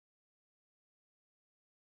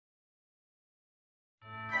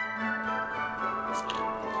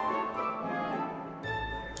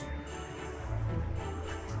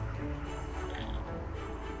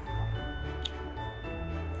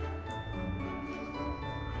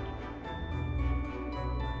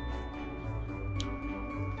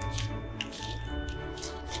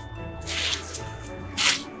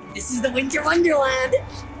This is the Winter Wonderland.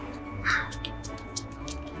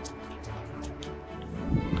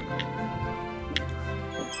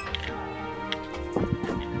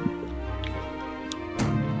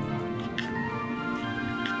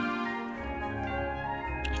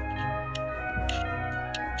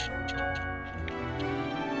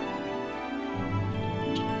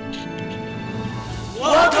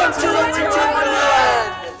 Welcome to the Winter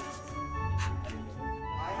Wonderland!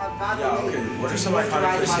 Yeah, okay. What are some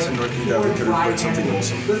iconic places in Northview that we could have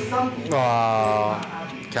put something on?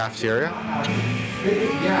 Cafeteria.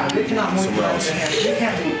 Yeah, they cannot Somewhere else.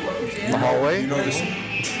 The hallway. You know this?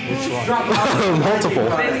 Which one? Multiple.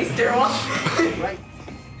 Fancy stairwell.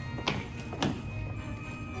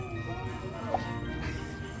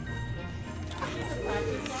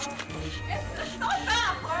 It's not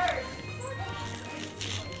that hard.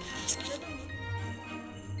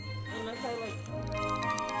 Unless I like.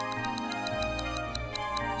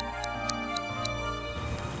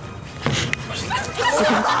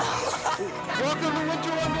 Welcome to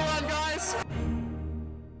Winter Wonderland, guys.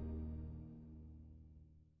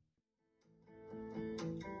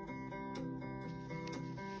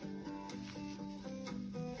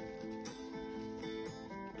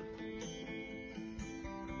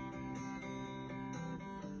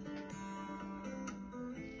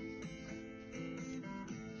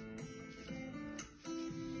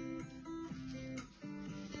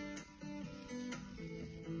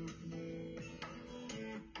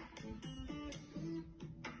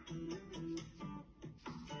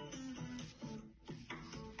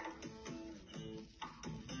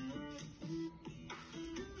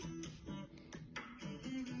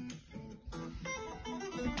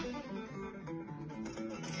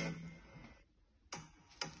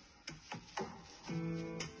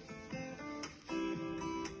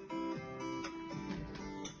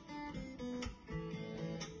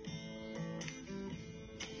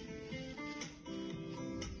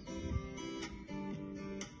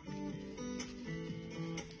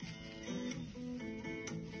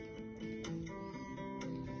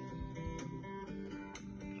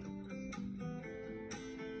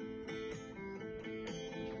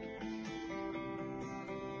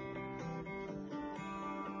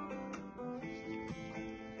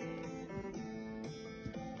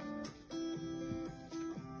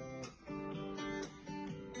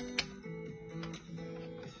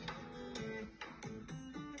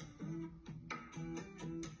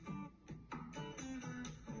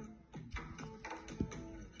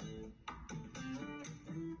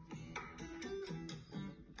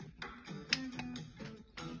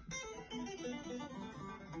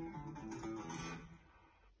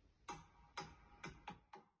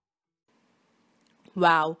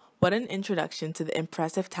 Wow, what an introduction to the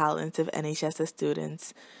impressive talents of NHSS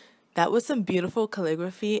students. That was some beautiful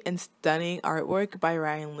calligraphy and stunning artwork by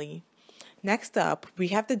Ryan Lee. Next up, we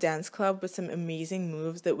have the dance club with some amazing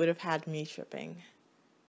moves that would have had me tripping.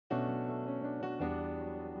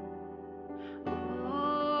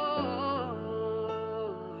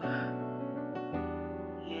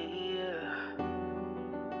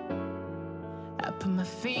 I put my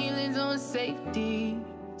feelings on safety,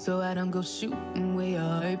 so I don't go shooting where your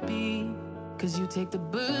heart be. Cause you take the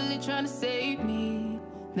bullet trying to save me,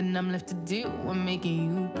 then I'm left to deal with making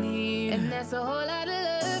you bleed. And that's a whole lot of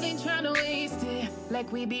love, ain't trying to waste it.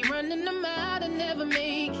 Like we be running them out and never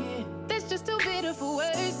make it. That's just too bitter for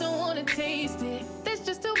words, don't wanna taste it. That's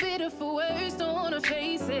just too bitter for words, don't wanna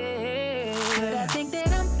face it. But I think that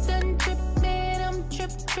I'm done tripping, I'm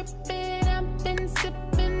tripping. I've been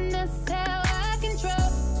sipping, that's how I control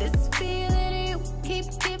this feeling you keep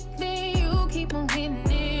giving, you keep on hitting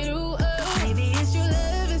it. Ooh, oh. Maybe it's your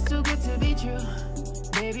love, it's too good to be true.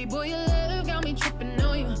 Baby boy, your love got me tripping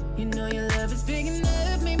on you. You know your love is big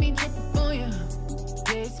enough, made me trip on you.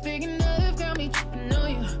 Yeah, it's big enough, got me tripping on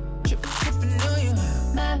you. Tripping on you.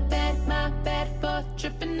 My bad for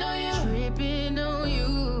tripping on you. Tripping on you.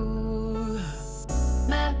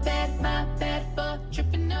 My bad for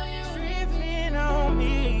tripping on you. Tripping on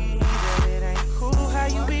me, but it ain't cool how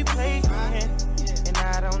you be playing. And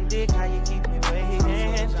I don't dig how you keep me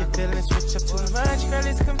waiting. Your feelings switch up too much, girl,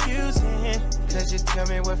 it's confusing. Cause you tell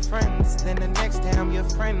me we're friends, then the next day I'm your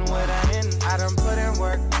friend. What I in? I done put in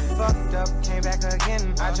work, fucked up, came back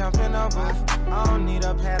again. I jump in a booth, I don't need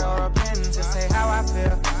a pad or a pen to say how I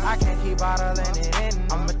feel. I can't keep bottling it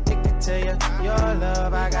in. I'm addicted to you, your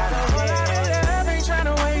love, I gotta get. I ain't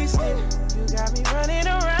tryna waste it. You got me running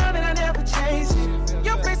around and I never chase it.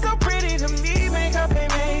 Your face so pretty to me, makeup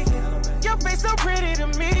ain't make it. Your face so pretty to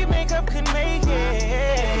me, makeup can make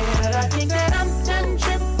it. But I think that I'm done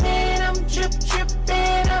tripping, I'm tripping.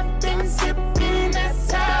 I've been sipping,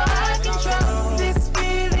 that's how I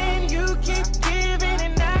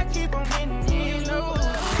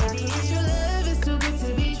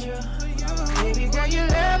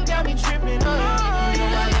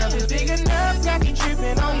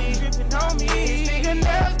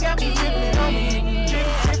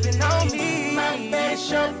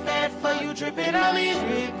dripping on me,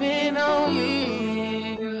 dripping on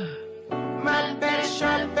you. My bad is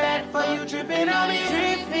trying to bad for you, dripping on me,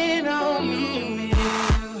 dripping on you.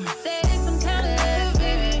 Say it's some kind of love,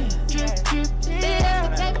 baby. Drip, drip, drip. That's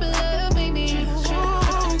the type of love, baby. Drip,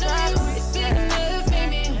 drip. It's big enough,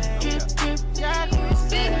 baby. Drip, drip, drip. It's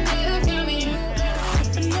big enough, baby.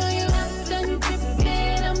 I know you done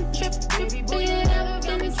dripping, I'm tripping up,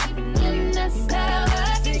 I'm sipping, that's how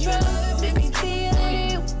I control. Baby, feeling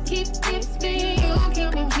you, keep spinning you, keep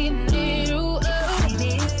me getting it, ooh, oh, baby.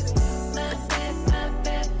 My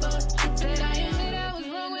bad, boy. Said I admit I was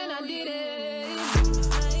wrong when I did it.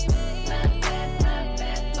 My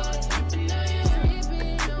bad, boy. But now you're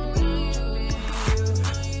dripping on you, yeah.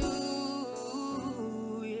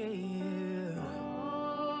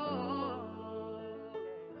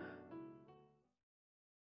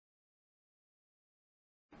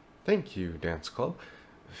 Thank you, Dance Club.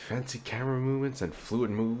 Fancy camera movements and fluid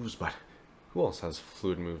moves, but who else has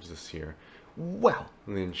fluid moves this year? Well,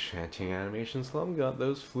 the Enchanting Animations Club got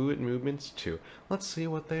those fluid movements too. Let's see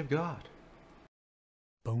what they've got.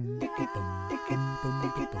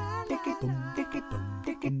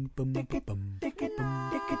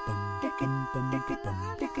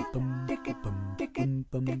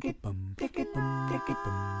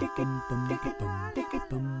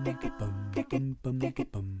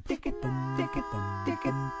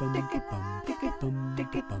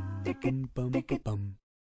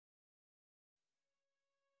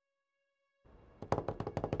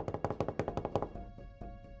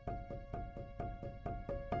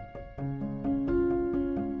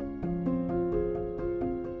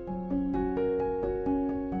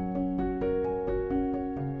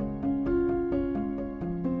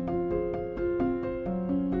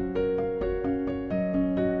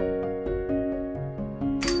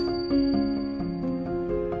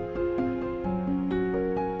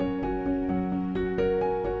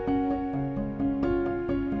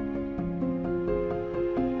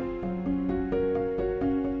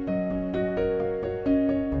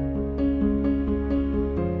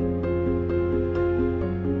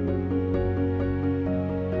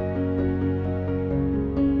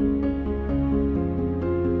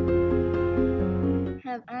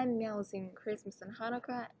 Have amazing Christmas and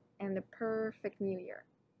Hanukkah and the perfect New Year.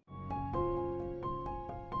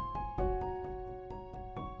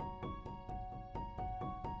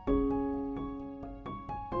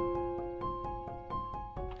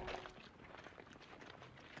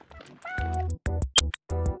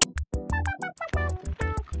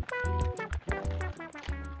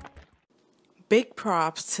 Big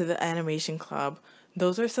props to the animation club.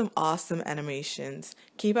 Those are some awesome animations.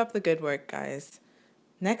 Keep up the good work, guys.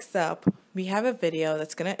 Next up, we have a video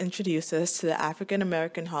that's going to introduce us to the African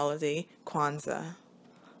American holiday, Kwanza.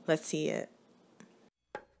 Let's see it.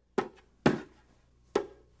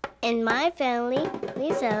 In my family,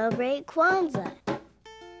 we celebrate Kwanza.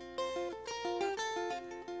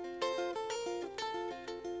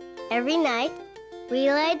 Every night,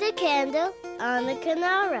 we light a candle on the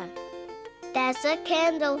Kinara. That's a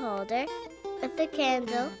candle holder with a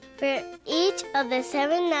candle for each of the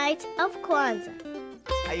 7 nights of Kwanza.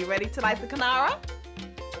 Are you ready to light the Kinara?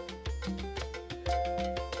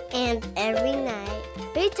 And every night,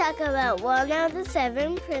 we talk about one of the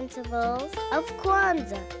 7 principles of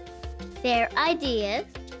Kwanza, their ideas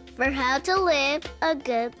for how to live a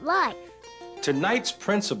good life. Tonight's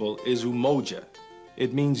principle is umoja.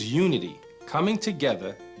 It means unity, coming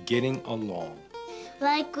together, getting along.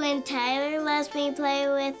 Like when Tyler lets me play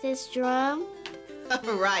with his drum.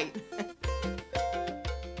 Right.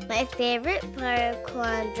 My favorite part of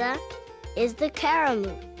Kwanza is the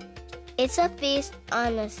Karamu. It's a feast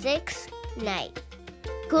on the 6th night,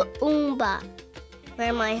 Kuumba,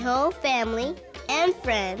 where my whole family and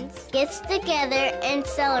friends gets together and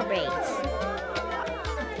celebrates.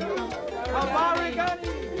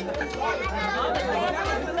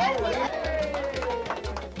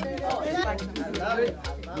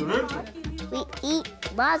 We eat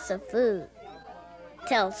lots of food,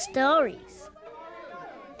 tell stories,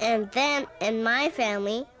 and then in my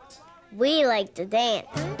family, we like to dance.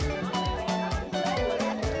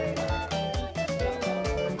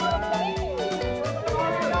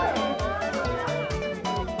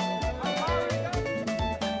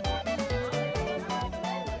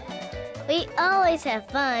 We always have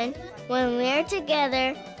fun when we're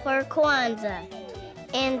together for Kwanza.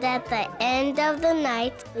 And at the end of the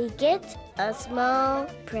night, we get a small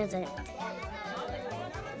present.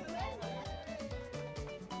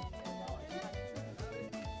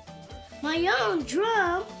 My own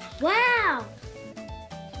drum? Wow!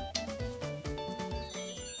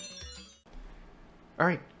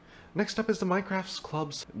 Alright, Next up is the Minecraft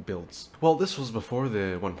Club's builds. Well, this was before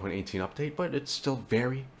the 1.18 update, but it's still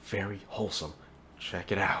very, very wholesome.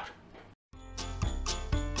 Check it out.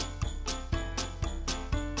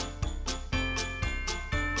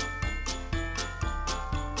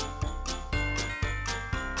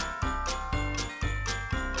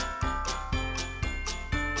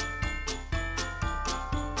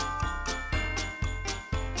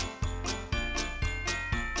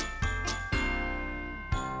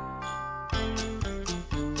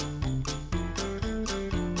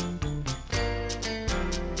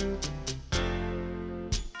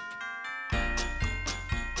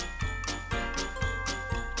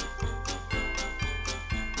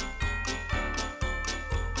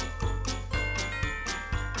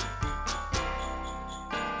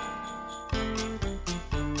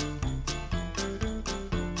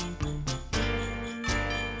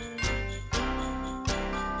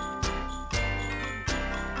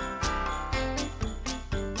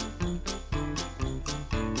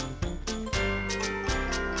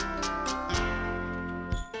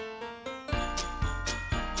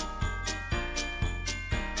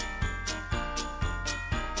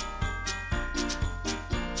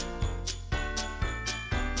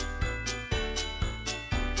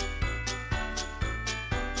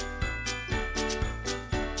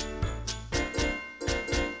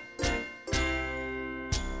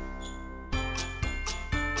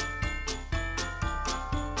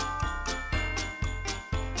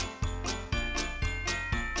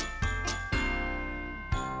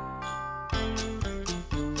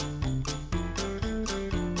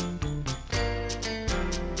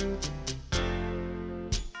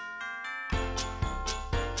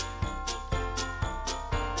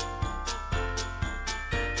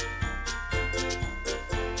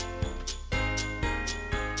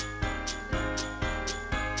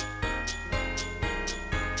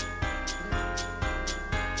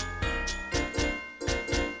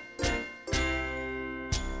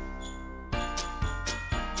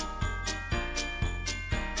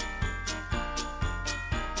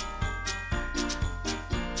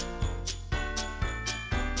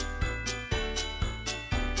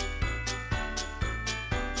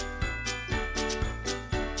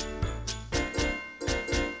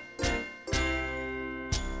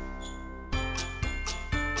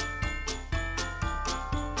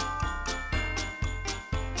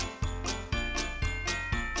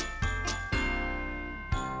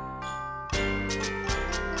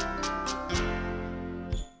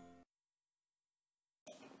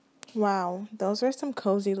 Wow, those were some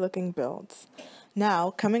cozy looking builds. Now,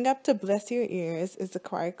 coming up to bless your ears is the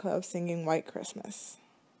choir club singing White Christmas.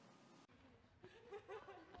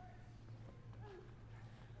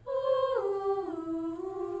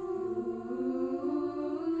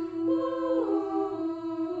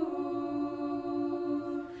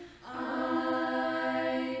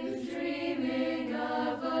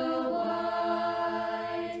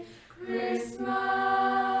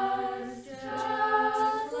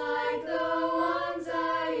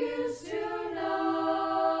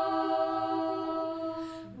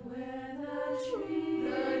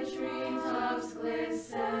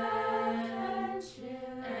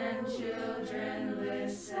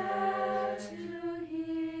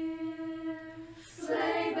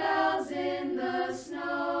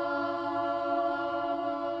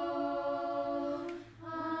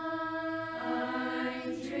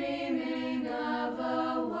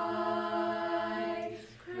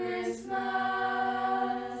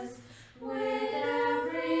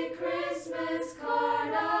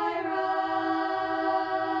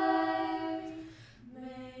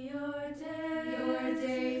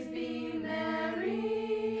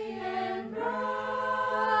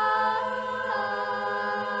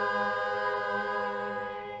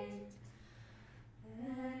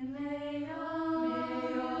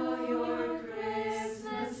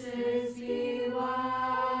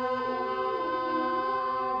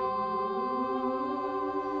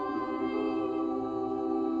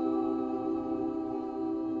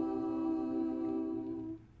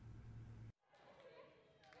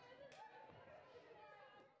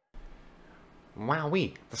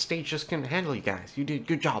 Wowee, the stage just couldn't handle you guys. You did a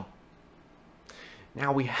good job.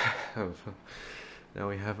 Now we have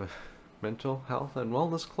a mental health and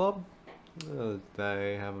wellness club.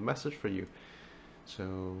 They have a message for you.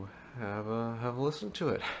 So have a listen to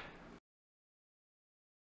it.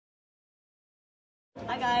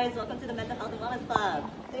 Hi guys, welcome to the Mental Health and Wellness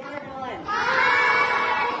Club. Say hi everyone.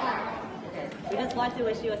 Hi. We just want to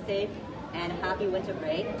wish you a safe and happy winter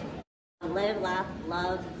break. Live, laugh,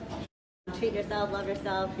 love. Treat yourself, love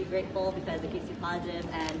yourself, be grateful because it keeps you positive,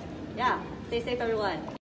 and yeah, stay safe everyone.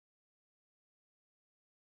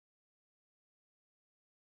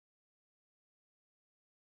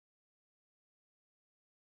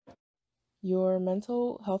 your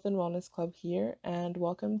Mental Health and Wellness Club here, and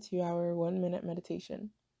welcome to our 1-minute meditation.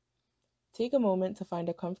 Take a moment to find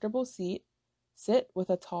a comfortable seat, sit with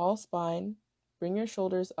a tall spine, bring your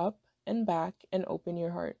shoulders up and back, and open your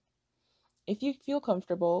heart. If you feel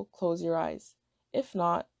comfortable, close your eyes. If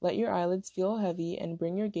not, let your eyelids feel heavy and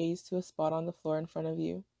bring your gaze to a spot on the floor in front of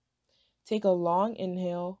you. Take a long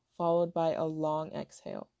inhale, followed by a long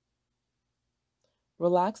exhale.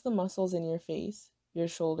 Relax the muscles in your face, your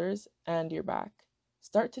shoulders, and your back.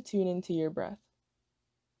 Start to tune into your breath.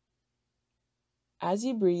 As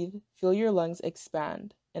you breathe, feel your lungs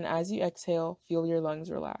expand, and as you exhale, feel your lungs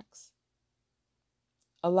relax.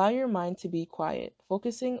 Allow your mind to be quiet,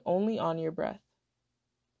 focusing only on your breath.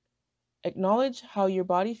 Acknowledge how your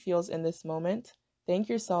body feels in this moment. Thank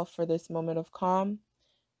yourself for this moment of calm.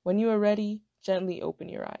 When you are ready, gently open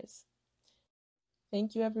your eyes.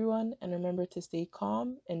 Thank you, everyone, and remember to stay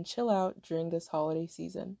calm and chill out during this holiday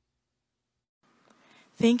season.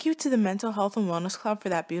 Thank you to the Mental Health and Wellness Club for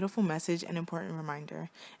that beautiful message and important reminder,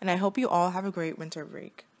 and I hope you all have a great winter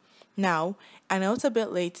break. Now, I know it's a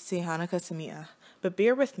bit late to say Hanukah Samia, but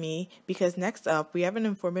bear with me because next up we have an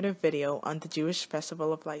informative video on the Jewish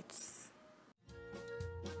Festival of Lights.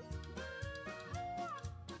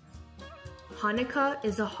 Hanukkah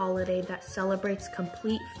is a holiday that celebrates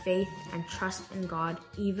complete faith and trust in God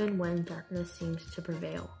even when darkness seems to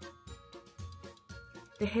prevail.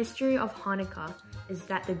 The history of Hanukkah is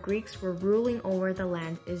that the Greeks were ruling over the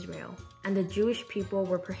land Israel, and the Jewish people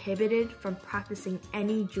were prohibited from practicing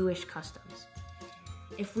any Jewish customs.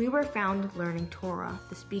 If we were found learning Torah,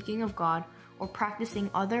 the speaking of God, or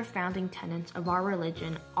practicing other founding tenets of our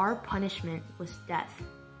religion, our punishment was death.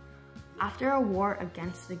 After a war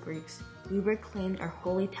against the Greeks, we reclaimed our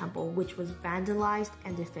holy temple, which was vandalized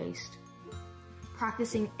and defaced.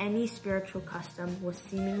 Practicing any spiritual custom was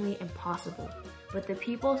seemingly impossible, but the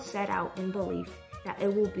people set out in belief that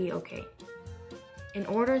it will be okay. In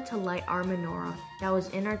order to light our menorah that was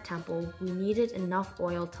in our temple, we needed enough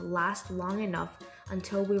oil to last long enough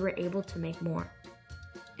until we were able to make more.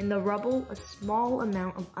 In the rubble, a small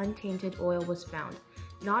amount of untainted oil was found,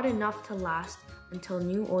 not enough to last until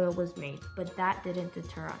new oil was made, but that didn't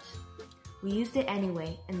deter us. We used it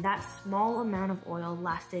anyway, and that small amount of oil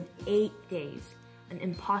lasted 8 days, an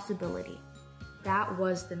impossibility. That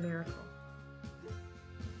was the miracle.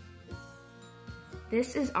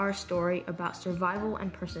 This is our story about survival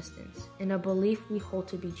and persistence, in a belief we hold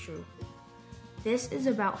to be true. This is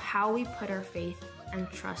about how we put our faith and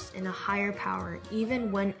trust in a higher power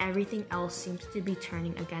even when everything else seems to be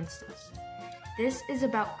turning against us. This is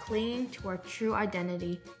about clinging to our true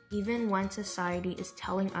identity even when society is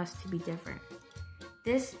telling us to be different.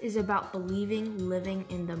 This is about believing, living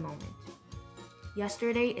in the moment.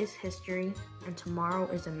 Yesterday is history and tomorrow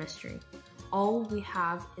is a mystery. All we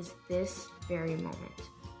have is this very moment.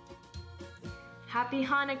 Happy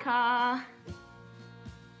Hanukkah!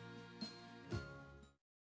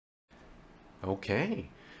 Okay,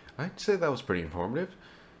 I'd say that was pretty informative.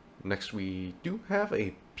 Next, we do have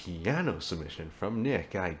a piano submission from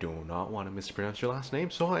Nick. I do not want to mispronounce your last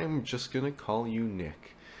name, so I'm just going to call you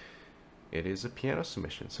Nick. It is a piano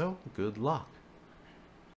submission, so good luck.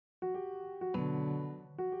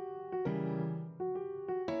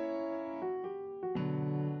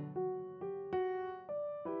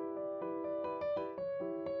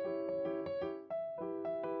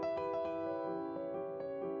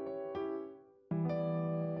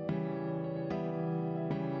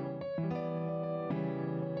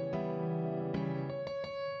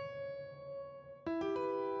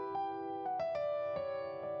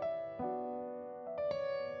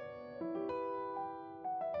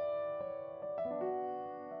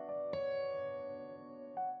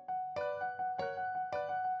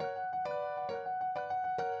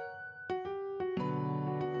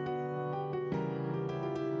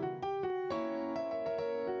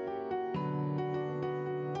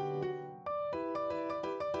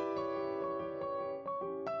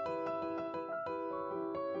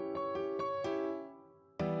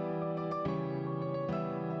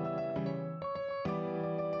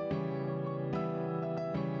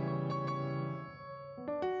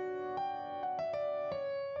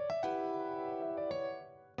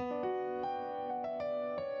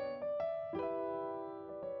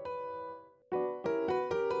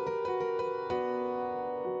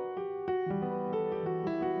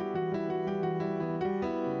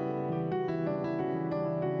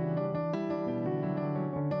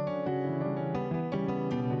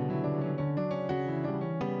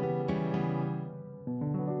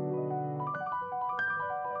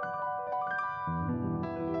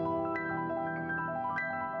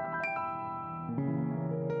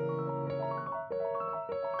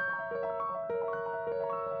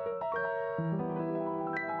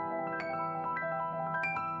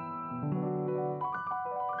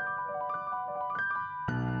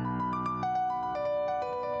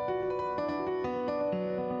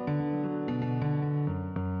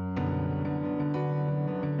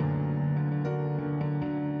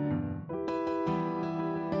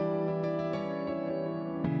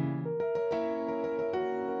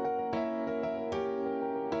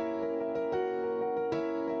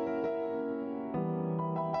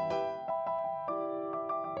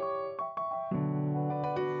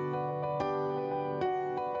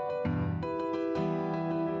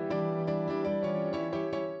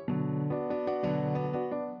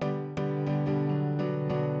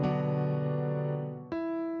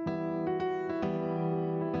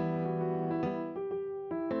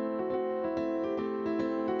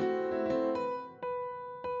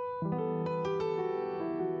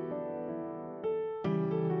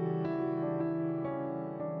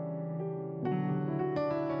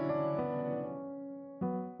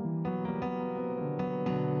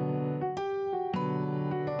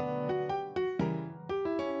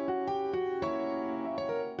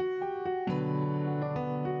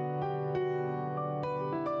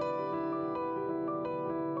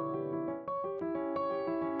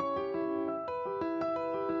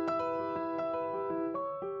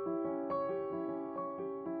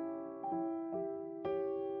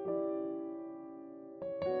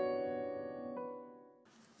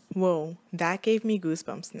 Whoa, that gave me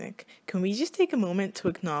goosebumps, Nick. Can we just take a moment to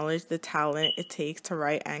acknowledge the talent it takes to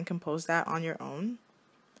write and compose that on your own?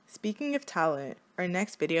 Speaking of talent, our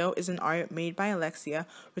next video is an art made by Alexia,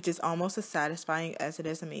 which is almost as satisfying as it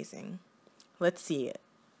is amazing. Let's see it.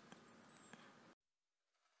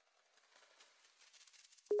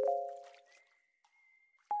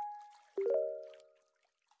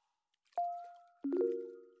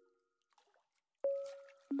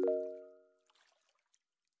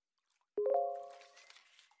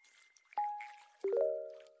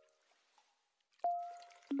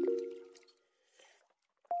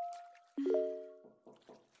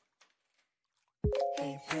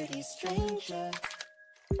 Hey, pretty stranger,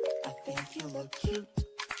 I think you look cute.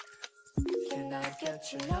 Can I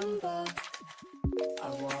get your number? I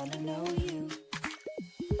wanna know you.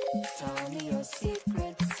 Tell me your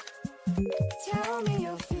secrets, tell me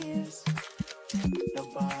your fears.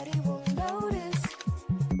 Nobody will notice.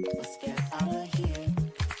 Let's get out of here.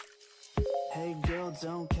 Hey girl,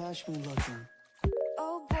 don't catch me looking.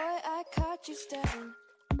 Oh boy, I caught you staring.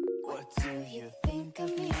 What do you think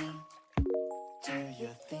of me? Do you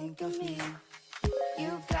think of me?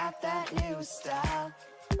 You got that new style.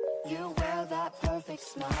 You wear that perfect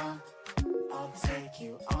smile. I'll take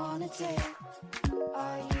you on a date.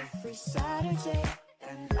 Are you free Saturday?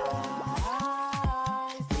 And I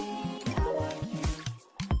think I like you.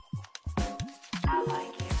 I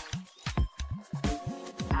like you.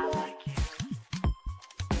 I like you.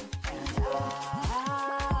 And I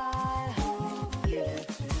hope you do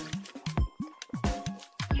too.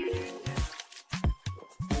 You do too.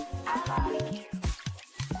 I like you.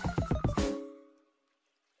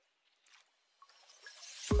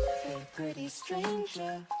 Hey, pretty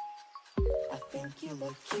stranger, I think you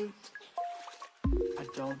look cute. I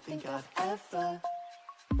don't think I've ever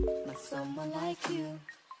met someone like you.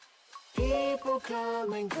 People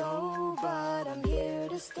come and go, but I'm here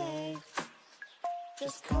to stay.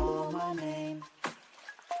 Just call my name,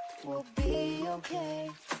 we'll be okay.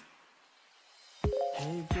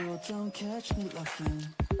 Hey girl, don't catch me looking.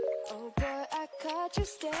 Oh boy, I caught you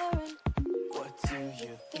staring. What do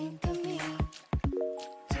you think of me?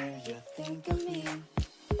 Do you think of me?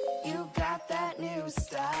 You got that new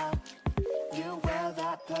style. You wear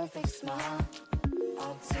that perfect smile.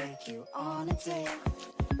 I'll take you on a date.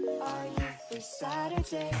 Are you free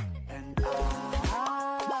Saturday? And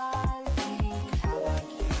I think I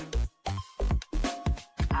like you.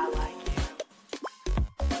 I like you.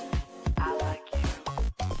 I like you.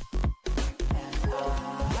 And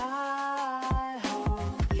I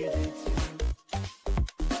hope you do too.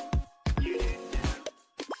 You do too.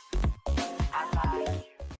 I like you.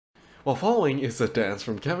 Well, following is a dance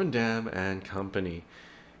from Kevin Dam and company.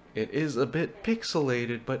 It is a bit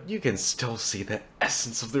pixelated, but you can still see the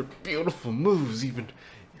essence of their beautiful moves.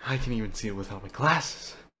 I can even see it without my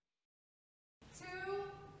glasses. 2,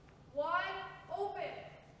 1, open!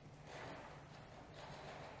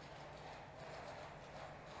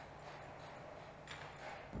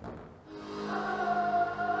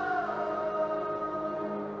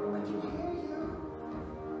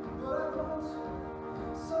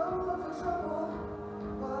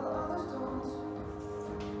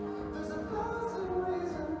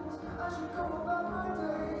 Go about my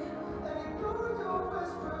day and ignore your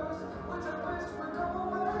whispers, which I wish would go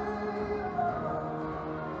away.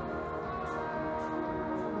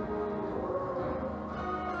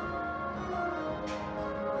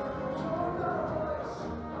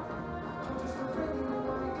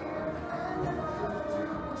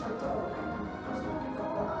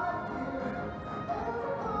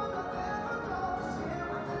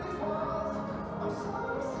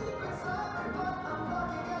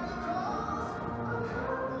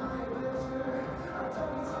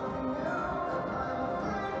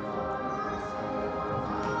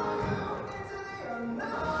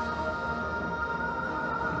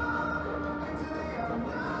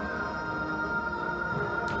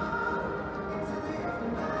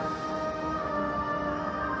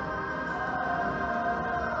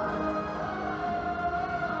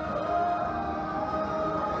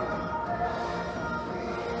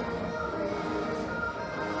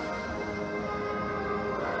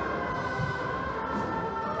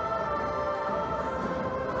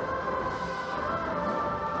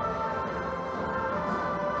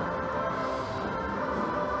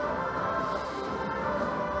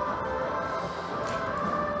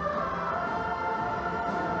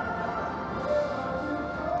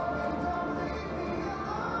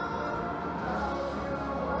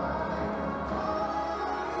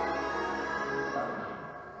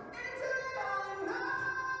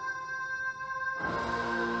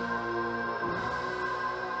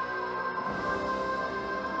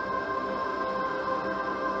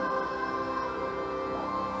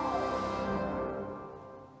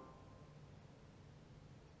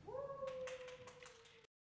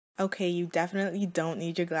 Okay, you definitely don't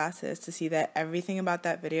need your glasses to see that everything about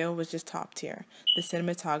that video was just top tier. The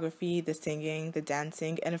cinematography, the singing, the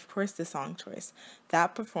dancing, and of course the song choice.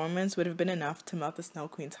 That performance would have been enough to melt the Snow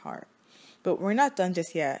Queen's heart. But we're not done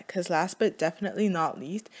just yet, because last but definitely not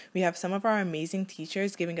least, we have some of our amazing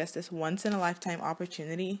teachers giving us this once-in-a-lifetime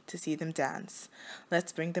opportunity to see them dance.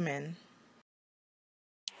 Let's bring them in.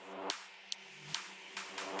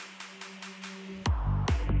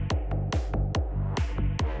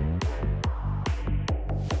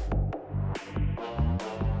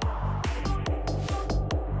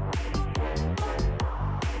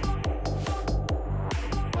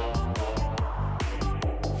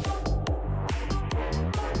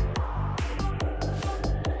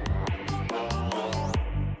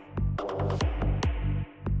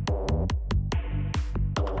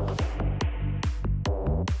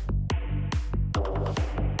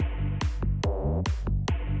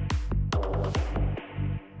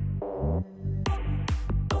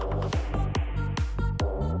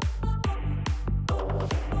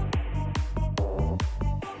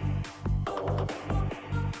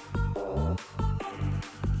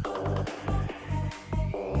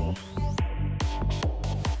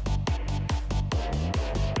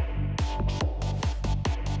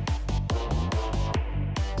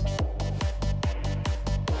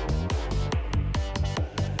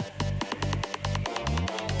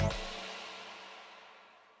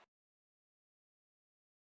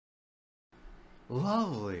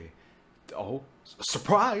 Lovely. Oh,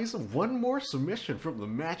 surprise! One more submission from the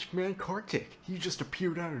Magic Man Kartik. He just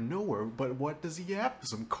appeared out of nowhere, but what does he have?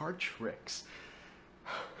 Some card tricks.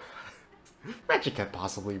 Magic can't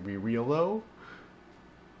possibly be real, though.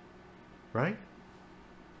 Right?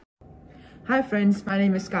 Hi friends, my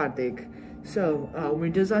name is Kartik. So,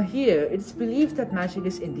 winters are here. It's believed that magic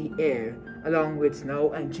is in the air, along with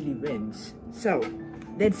snow and chilly winds. So,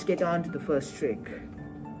 let's get on to the first trick.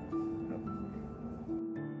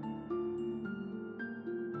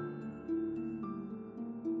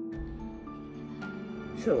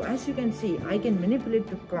 So, as you can see, I can manipulate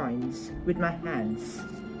the coins with my hands.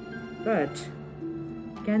 But,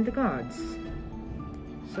 can the cards?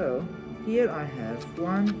 So, here I have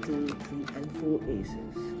 1, 2, 3 and 4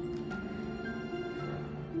 aces.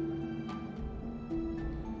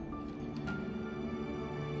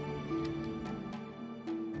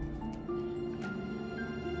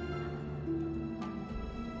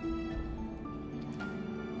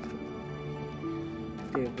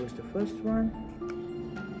 There goes the first one.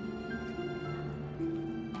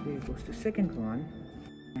 There goes the second one.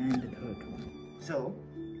 And the third one. So,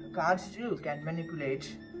 the cards too can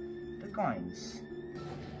manipulate the coins.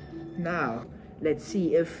 Now, let's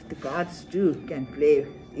see if the cards too can play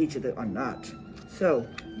each other or not. So,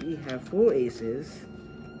 we have 4 aces.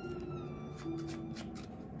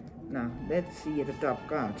 Now, let's see at the top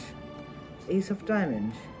card. Ace of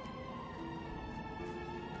diamond.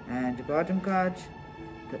 And the bottom card,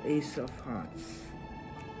 the ace of hearts.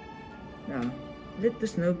 Now, let the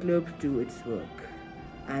snow globe do its work.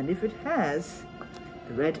 And if it has,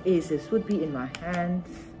 the red aces would be in my hands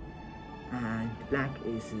and the black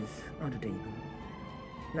aces on the table.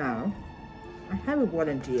 Now, I have a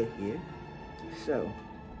volunteer here. So,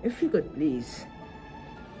 if you could please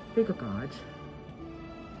pick a card.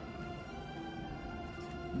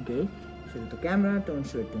 Okay, show it to the camera, don't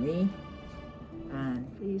show it to me. And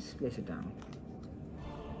please place it down.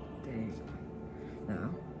 There you go. Now,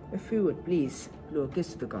 if you would please blow a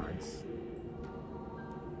kiss to the cards.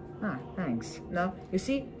 Ah, thanks. Now, you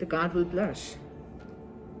see, the card will blush.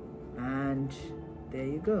 And there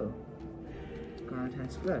you go. The card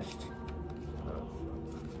has blushed.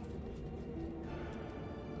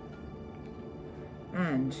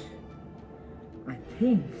 And I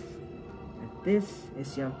think that this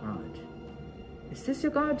is your card. Is this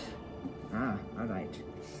your card? Ah, alright.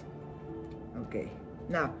 Okay.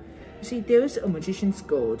 Now, you see, there is a magician's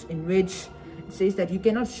code in which it says that you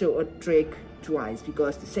cannot show a trick twice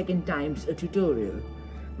because the second time's a tutorial.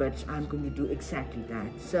 But I'm going to do exactly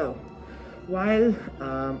that. So, while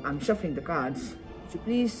I'm shuffling the cards, would you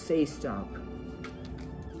please say stop?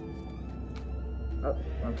 Oh,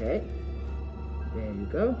 okay. There you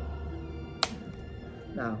go.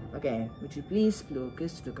 Now, again, would you please blow a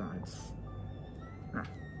kiss to the cards? Ah,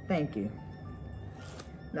 thank you.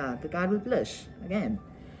 Now, the card will blush again.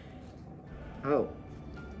 Oh.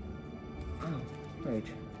 Oh, wait.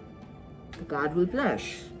 The card will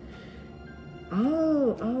blush.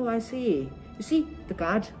 Oh, I see. You see, the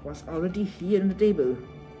card was already here on the table.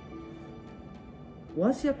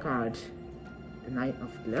 Was your card the Knight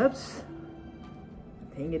of Clubs?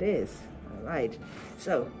 I think it is. Alright,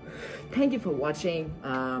 so thank you for watching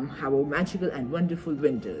our magical and wonderful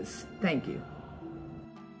winters. Thank you.